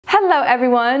Hello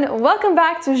everyone, welcome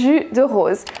back to Jus de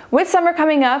Rose. With summer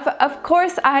coming up, of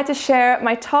course I had to share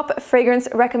my top fragrance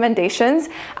recommendations.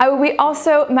 I will be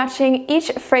also matching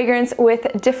each fragrance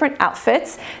with different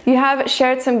outfits. You have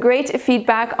shared some great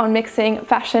feedback on mixing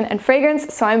fashion and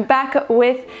fragrance, so I'm back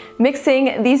with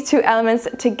mixing these two elements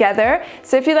together.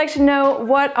 So if you'd like to know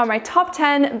what are my top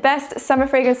 10 best summer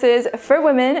fragrances for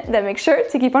women, then make sure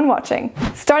to keep on watching.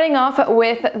 Starting off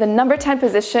with the number 10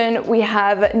 position, we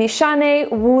have Nishane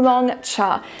Wulong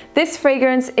Cha. This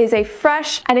fragrance is a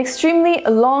fresh and extremely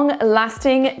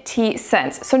long-lasting tea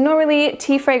scent. So normally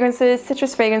tea fragrances,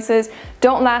 citrus fragrances,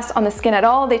 don't last on the skin at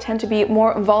all. They tend to be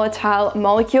more volatile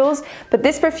molecules, but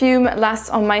this perfume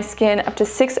lasts on my skin up to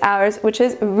 6 hours, which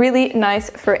is really nice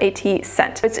for a tea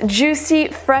scent. It's juicy,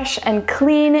 fresh, and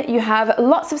clean. You have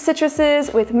lots of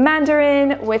citruses with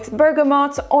mandarin, with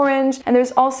bergamot, orange, and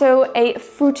there's also a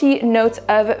fruity note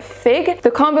of fig.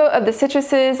 The combo of the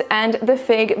citruses and the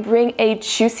fig bring a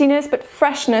juiciness but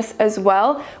freshness as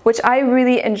well, which I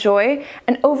really enjoy.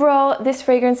 And overall, this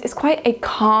fragrance is quite a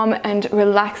calm and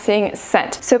relaxing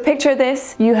scent. So picture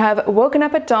this, you have woken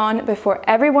up at dawn before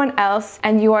everyone else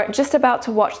and you are just about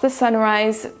to watch the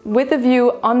sunrise with a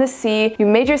view on the sea. You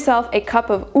made yourself a cup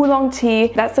of oolong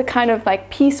tea. That's the kind of like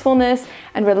peacefulness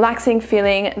and relaxing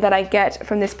feeling that I get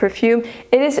from this perfume.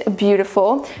 It is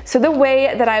beautiful. So the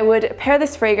way that I would pair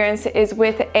this fragrance is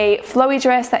with a flowy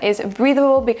dress that is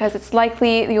breathable, because it's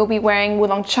likely you'll be wearing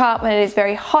Wulong Cha when it is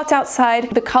very hot outside.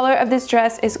 The color of this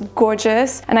dress is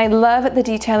gorgeous and I love the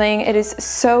detailing. It is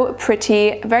so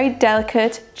pretty, very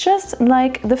delicate, just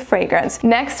like the fragrance.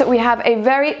 Next, we have a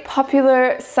very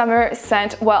popular summer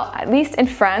scent, well, at least in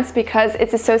France, because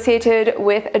it's associated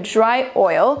with a dry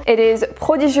oil. It is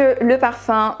Prodigieux Le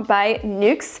Parfum by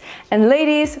Nuxe. And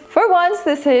ladies, for once,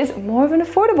 this is more of an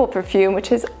affordable perfume,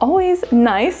 which is always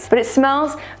nice, but it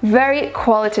smells very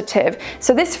qualitative.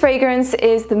 So this fragrance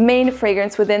is the main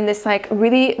fragrance within this like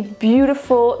really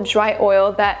beautiful dry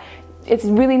oil that it's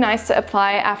really nice to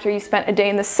apply after you spent a day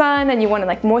in the sun and you want to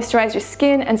like moisturize your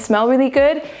skin and smell really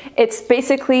good. It's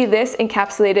basically this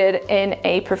encapsulated in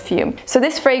a perfume. So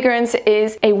this fragrance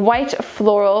is a white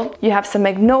floral. You have some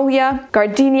magnolia,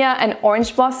 gardenia, and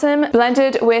orange blossom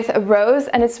blended with a rose,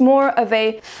 and it's more of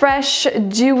a fresh,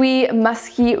 dewy,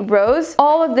 musky rose.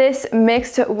 All of this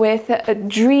mixed with a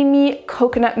dreamy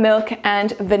coconut milk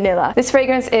and vanilla. This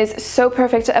fragrance is so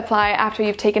perfect to apply after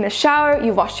you've taken a shower,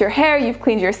 you've washed your hair, you've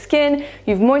cleaned your skin,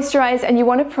 you've moisturized, and you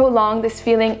want to prolong this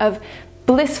feeling of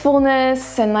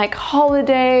blissfulness and like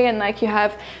holiday, and like you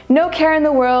have no care in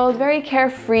the world, very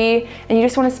carefree, and you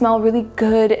just want to smell really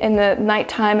good in the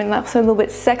nighttime and also a little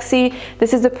bit sexy.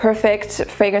 This is the perfect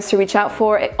fragrance to reach out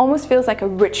for. It almost feels like a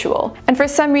ritual. And for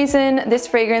some reason, this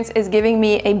fragrance is giving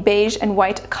me a beige and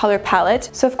white color palette.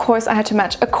 So of course I had to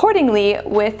match accordingly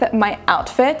with my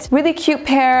outfit. Really cute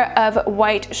pair of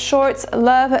white shorts.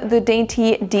 Love the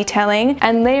dainty detailing,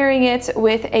 and layering it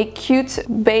with a cute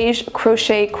beige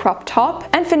crochet crop top,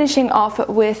 and finishing off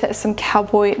with some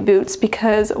cowboy boots,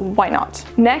 because why not?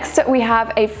 Next, we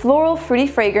have a floral fruity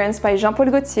fragrance by Jean-Paul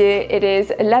Gaultier. It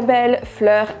is La Belle,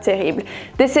 Fleur terrible.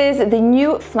 This is the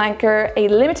new flanker, a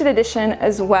limited edition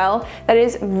as well, that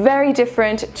is very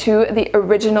different to the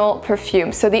original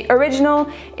perfume. So the original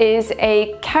is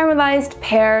a caramelized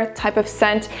pear type of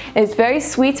scent. It's very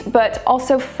sweet but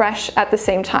also fresh at the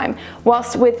same time.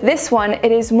 Whilst with this one,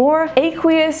 it is more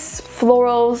aqueous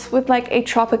florals with like a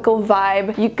tropical vibe.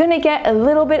 You're gonna get a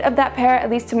little bit of that pear, at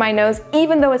least to my nose,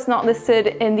 even though it's not listed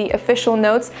in the official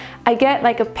notes. I get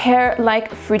like a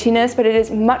pear-like fruitiness, but it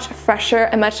is much fresher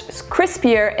and much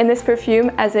crispier in this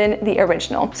perfume as in the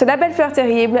original. So La Belle Fleur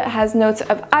terrible has notes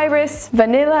of iris,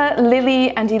 vanilla,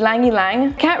 lily, and ylang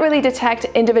ylang. Can't really detect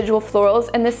individual florals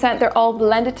in this scent. They're all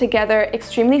blended together,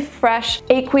 extremely fresh,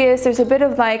 aqueous. There's a bit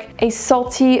of like a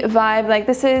salty vibe. Like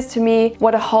this is to me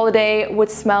what a holiday would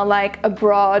smell like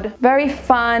abroad. Very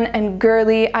fun and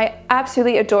girly. I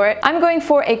absolutely adore it. I'm going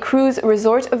for a cruise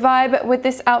resort vibe with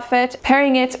this outfit,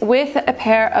 pairing it with a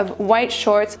pair of white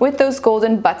shorts with those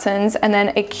golden buttons, and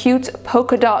then a cute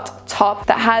polka dot top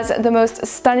that has the most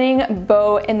stunning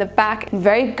bow in the back.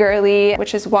 Very girly,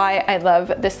 which is why I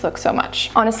love this look so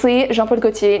much. Honestly, Jean-Paul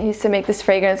Gaultier needs to make this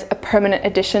fragrance a permanent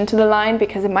addition to the line,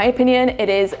 because in my opinion, it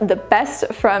is the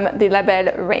best from the La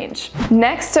Belle range.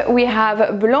 Next, we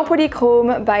have Blanc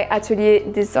Polychrome by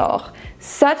Atelier des Ors.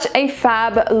 Such a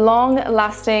fab,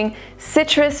 long-lasting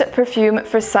citrus perfume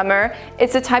for summer.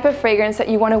 It's the type of fragrance that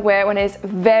you want to wear when it's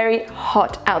very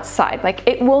hot outside. Like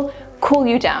it will cool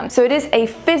you down. So it is a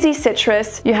fizzy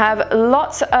citrus. You have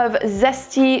lots of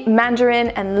zesty mandarin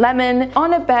and lemon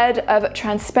on a bed of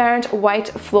transparent white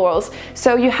florals.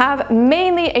 So you have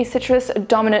mainly a citrus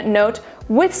dominant note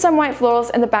with some white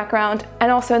florals in the background,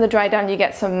 and also in the dry down you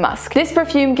get some musk. This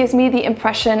perfume gives me the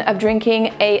impression of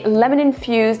drinking a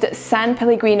lemon-infused San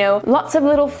Pellegrino, lots of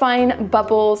little fine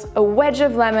bubbles, a wedge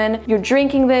of lemon. You're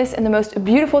drinking this in the most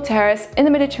beautiful terrace in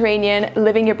the Mediterranean,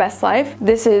 living your best life.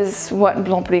 This is what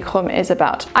Blanc Polychrome is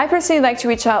about. I personally like to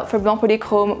reach out for Blanc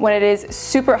Polychrome when it is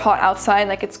super hot outside.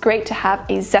 Like, it's great to have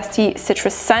a zesty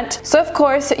citrus scent. So of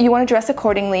course you want to dress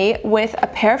accordingly with a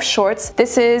pair of shorts.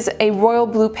 This is a royal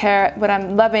blue pair, what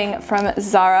I'm loving, from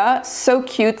Zara. So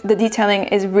cute. The detailing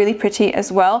is really pretty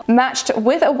as well, matched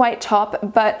with a white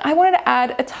top, but I wanted to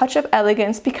add a touch of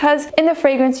elegance because in the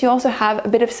fragrance you also have a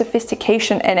bit of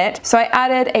sophistication in it. So I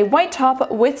added a white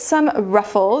top with some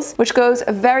ruffles, which goes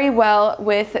very well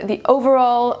with the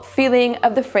overall feeling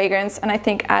of the fragrance, and I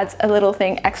think adds a little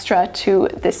thing extra to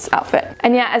this outfit.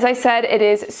 And yeah, as I said, it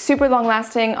is super long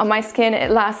lasting on my skin.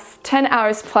 It lasts 10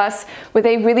 hours plus with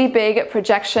a really big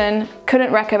projection.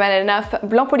 Couldn't recommend it enough.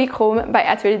 Blanc Polychrome by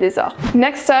Atelier des Arts.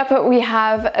 Next up, we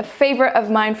have a favorite of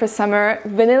mine for summer,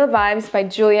 Vanilla Vibes by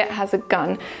Juliette Has a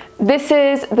Gun. This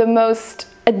is the most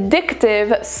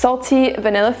addictive, salty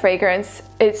vanilla fragrance.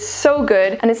 It's so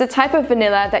good, and it's the type of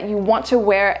vanilla that you want to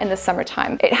wear in the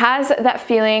summertime. It has that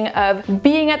feeling of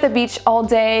being at the beach all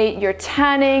day, you're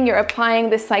tanning, you're applying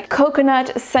this like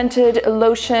coconut scented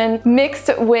lotion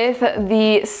mixed with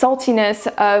the saltiness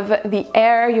of the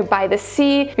air. You're by the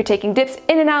sea, you're taking dips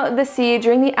in and out of the sea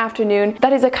during the afternoon.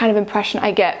 That is the kind of impression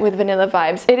I get with Vanilla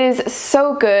Vibes. It is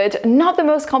so good. Not the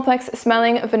most complex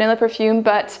smelling vanilla perfume,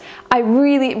 but I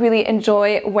really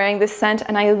enjoy wearing this scent,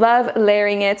 and I love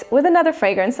layering it with another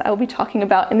fragrance I will be talking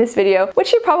about in this video,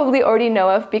 which you probably already know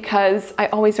of because I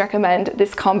always recommend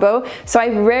this combo. So I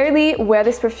rarely wear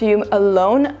this perfume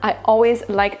alone. I always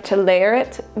like to layer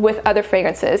it with other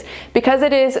fragrances because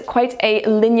it is quite a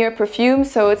linear perfume,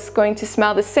 so it's going to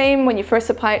smell the same when you first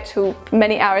apply it to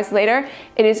many hours later.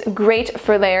 It is great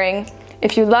for layering.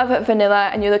 If you love vanilla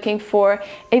and you're looking for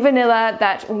a vanilla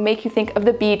that will make you think of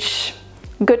the beach,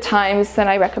 good times, then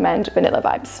I recommend Vanilla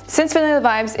Vibes. Since Vanilla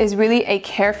Vibes is really a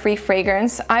carefree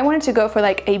fragrance, I wanted to go for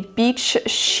like a beach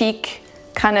chic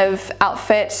kind of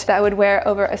outfit that I would wear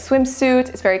over a swimsuit.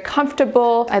 It's very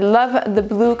comfortable. I love the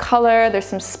blue color. There's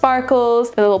some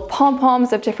sparkles, the little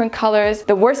pom-poms of different colors.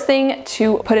 The worst thing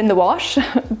to put in the wash,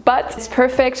 but it's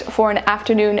perfect for an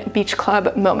afternoon beach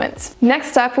club moment.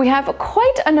 Next up, we have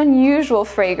quite an unusual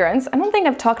fragrance. I don't think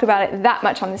I've talked about it that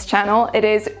much on this channel. It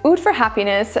is Oud for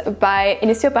Happiness by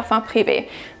Initio Parfum Privé.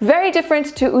 Very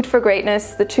different to Oud for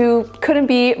Greatness. The two couldn't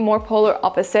be more polar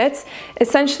opposites.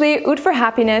 Essentially, Oud for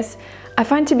Happiness I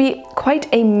find to be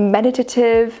quite a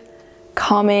meditative,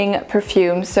 calming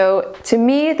perfume. So to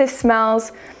me, this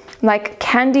smells like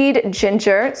candied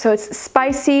ginger. So it's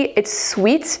spicy, it's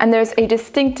sweet, and there's a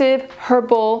distinctive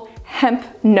herbal hemp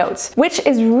notes, which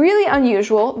is really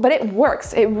unusual, but it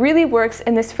works. It really works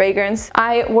in this fragrance.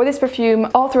 I wore this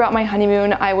perfume all throughout my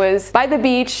honeymoon. I was by the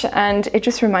beach and it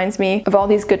just reminds me of all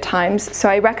these good times. So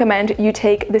I recommend you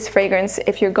take this fragrance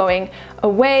if you're going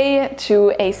away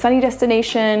to a sunny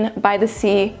destination by the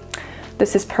sea.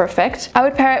 This is perfect. I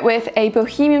would pair it with a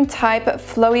bohemian type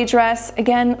flowy dress.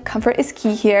 Again, comfort is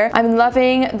key here. I'm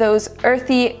loving those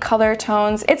earthy color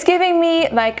tones. It's giving me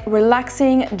like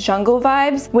relaxing jungle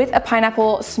vibes with a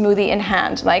pineapple smoothie in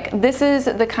hand. Like, this is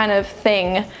the kind of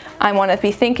thing I want to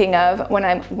be thinking of when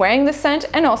I'm wearing this scent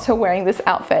and also wearing this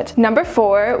outfit. Number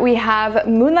 4, we have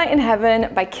Moonlight in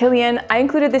Heaven by Kilian. I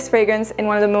included this fragrance in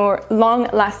one of the more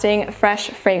long-lasting fresh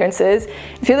fragrances.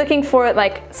 If you're looking for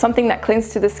like something that clings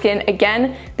to the skin, again,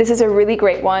 this is a really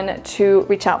great one to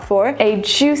reach out for. A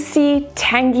juicy,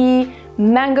 tangy,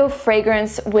 mango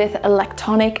fragrance with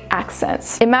lactonic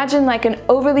accents. Imagine like an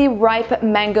overly ripe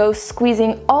mango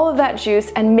squeezing all of that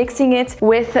juice and mixing it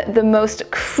with the most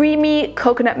creamy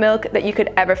coconut milk that you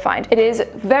could ever find. It is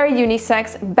very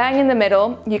unisex, bang in the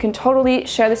middle. You can totally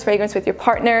share this fragrance with your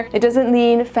partner. It doesn't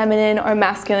lean feminine or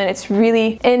masculine. It's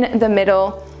really in the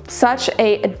middle. Such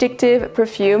a addictive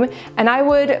perfume, and I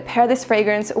would pair this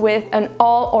fragrance with an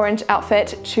all orange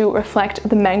outfit to reflect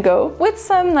the mango with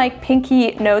some like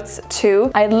pinky notes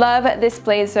too. I love this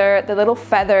blazer, the little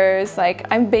feathers. Like,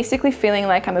 I'm basically feeling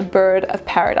like I'm a bird of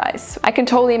paradise. I can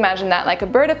totally imagine that, like a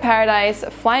bird of paradise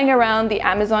flying around the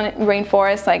Amazon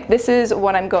rainforest. Like, this is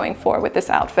what I'm going for with this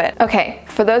outfit. Okay,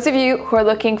 for those of you who are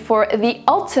looking for the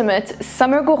ultimate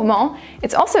summer gourmand,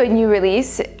 it's also a new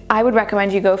release. I would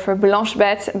recommend you go for Blanche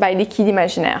Bête by Liquide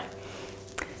Imaginaire.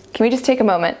 Can we just take a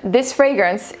moment? This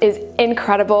fragrance is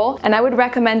incredible, and I would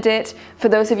recommend it for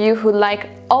those of you who like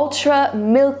ultra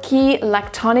milky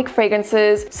lactonic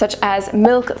fragrances such as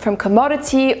Milk from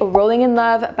Commodity or Rolling in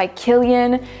Love by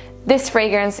Kilian. this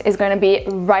fragrance is going to be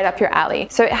right up your alley.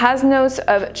 So it has notes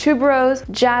of tuberose,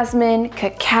 jasmine,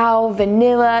 cacao,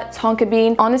 vanilla, tonka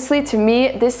bean. Honestly, to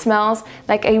me, this smells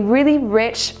like a really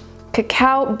rich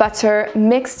cacao butter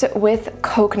mixed with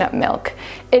coconut milk.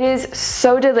 It is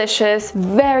so delicious,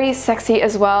 very sexy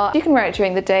as well. You can wear it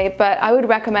during the day, but I would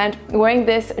recommend wearing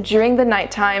this during the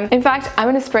nighttime. In fact, I'm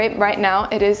gonna spray it right now.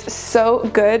 It is so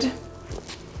good.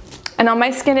 And on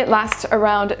my skin, it lasts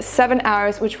around 7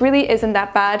 hours, which really isn't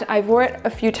that bad. I've worn it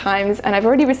a few times and I've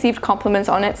already received compliments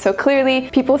on it. So clearly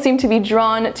people seem to be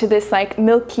drawn to this like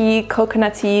milky,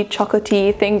 coconutty,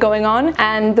 chocolatey thing going on.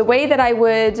 And the way that I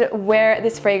would wear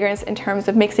this fragrance in terms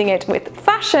of mixing it with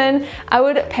fashion, I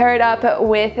would pair it up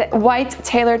with white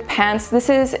tailored pants.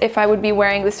 This is if I would be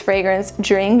wearing this fragrance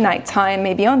during nighttime,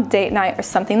 maybe on date night or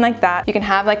something like that. You can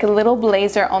have like a little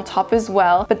blazer on top as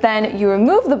well, but then you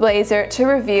remove the blazer to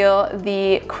reveal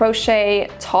the crochet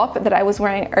top that I was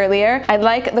wearing earlier. I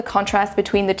like the contrast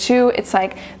between the two. It's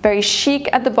like very chic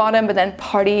at the bottom, but then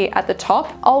party at the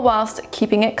top, all whilst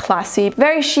keeping it classy.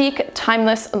 Very chic,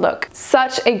 timeless look.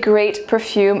 Such a great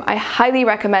perfume. I highly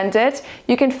recommend it.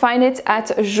 You can find it at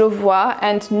Jovois,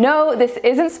 and no, this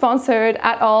isn't sponsored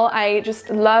at all. I just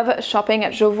love shopping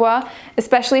at Jovois,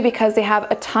 especially because they have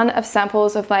a ton of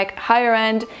samples of like higher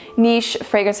end niche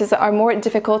fragrances that are more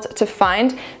difficult to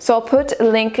find. So I'll put a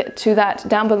link to that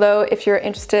down below if you're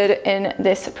interested in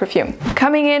this perfume.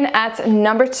 Coming in at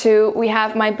number 2, we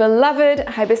have my beloved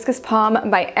Hibiscus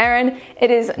Palm by Aerin. It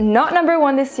is not number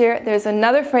 1 this year. There's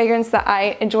another fragrance that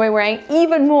I enjoy wearing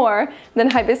even more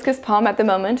than Hibiscus Palm at the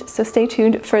moment, so stay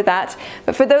tuned for that.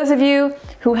 But for those of you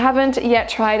who haven't yet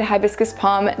tried Hibiscus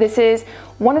Palm, this is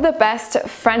one of the best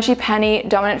frangipani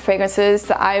dominant fragrances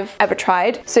that I've ever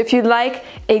tried. So if you like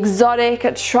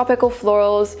exotic tropical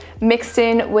florals mixed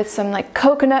in with some like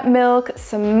coconut milk,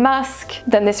 some musk,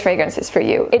 then this fragrance is for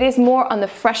you. It is more on the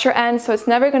fresher end, so it's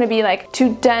never going to be like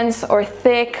too dense or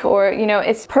thick, or you know,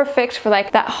 it's perfect for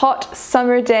like that hot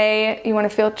summer day. You want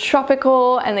to feel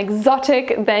tropical and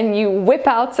exotic, then you whip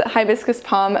out Hibiscus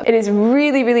Palm. It is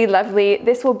really, really lovely.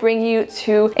 This will bring you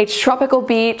to a tropical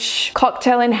beach,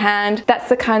 cocktail in hand.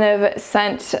 That's the kind of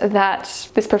scent that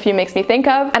this perfume makes me think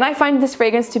of. And I find this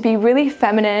fragrance to be really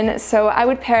feminine, so I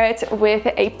would pair it with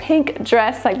a pink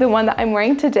dress like the one that I'm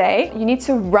wearing today. You need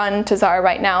to run to Zara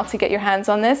right now to get your hands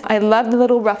on this. I love the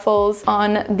little ruffles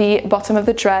on the bottom of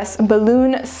the dress,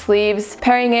 balloon sleeves.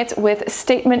 Pairing it with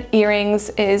statement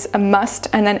earrings is a must,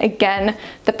 and then again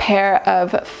the pair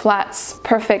of flats.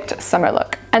 Perfect summer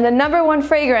look. And the number 1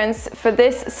 fragrance for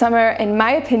this summer, in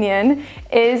my opinion,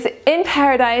 is In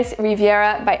Paradise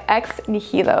Riviera by Ex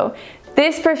Nihilo.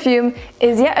 This perfume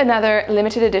is yet another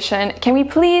limited edition. Can we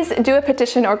please do a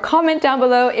petition or comment down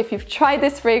below if you've tried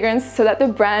this fragrance so that the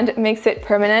brand makes it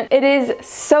permanent? It is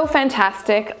so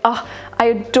fantastic. Oh, I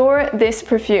adore this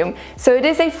perfume. So it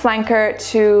is a flanker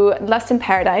to Lust in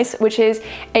Paradise, which is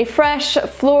a fresh,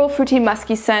 floral, fruity,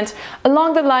 musky scent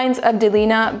along the lines of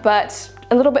Delina, but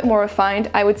a little bit more refined,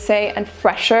 I would say, and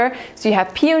fresher. So you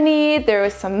have peony, there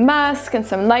is some musk and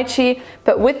some lychee,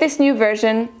 but with this new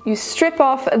version, you strip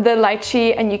off the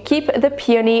lychee and you keep the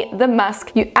peony, the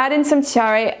musk, you add in some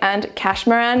tiare and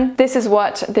cashmeran. This is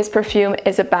what this perfume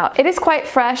is about. It is quite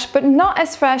fresh, but not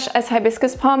as fresh as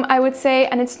Hibiscus Palm, I would say,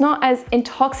 and it's not as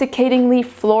intoxicatingly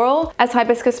floral as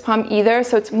Hibiscus Palm either,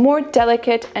 so it's more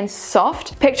delicate and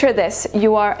soft. Picture this,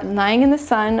 you are lying in the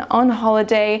sun on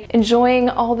holiday, enjoying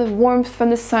all the warmth from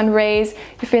the sun rays,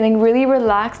 you're feeling really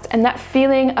relaxed, and that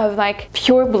feeling of like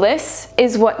pure bliss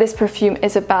is what this perfume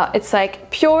is about. It's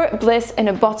like pure bliss in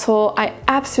a bottle. I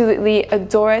absolutely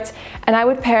adore it, and I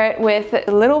would pair it with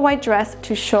a little white dress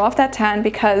to show off that tan,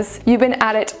 because you've been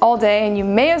at it all day and you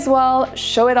may as well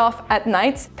show it off at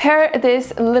night. Pair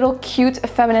this little cute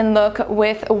feminine look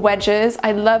with wedges.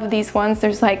 I love these ones.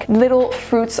 There's like little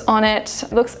fruits on it.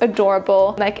 It looks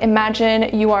adorable. Like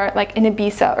imagine you are like in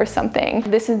Ibiza or something.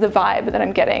 This is the vibe that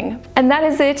I'm getting. And that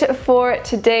is it for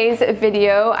today's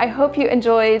video. I hope you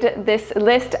enjoyed this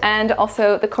list and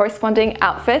also the corresponding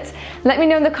outfits. Let me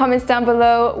know in the comments down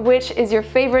below which is your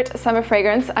favorite summer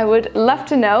fragrance. I would love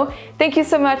to know. Thank you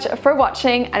so much for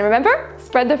watching, and remember,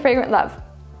 spread the fragrant love.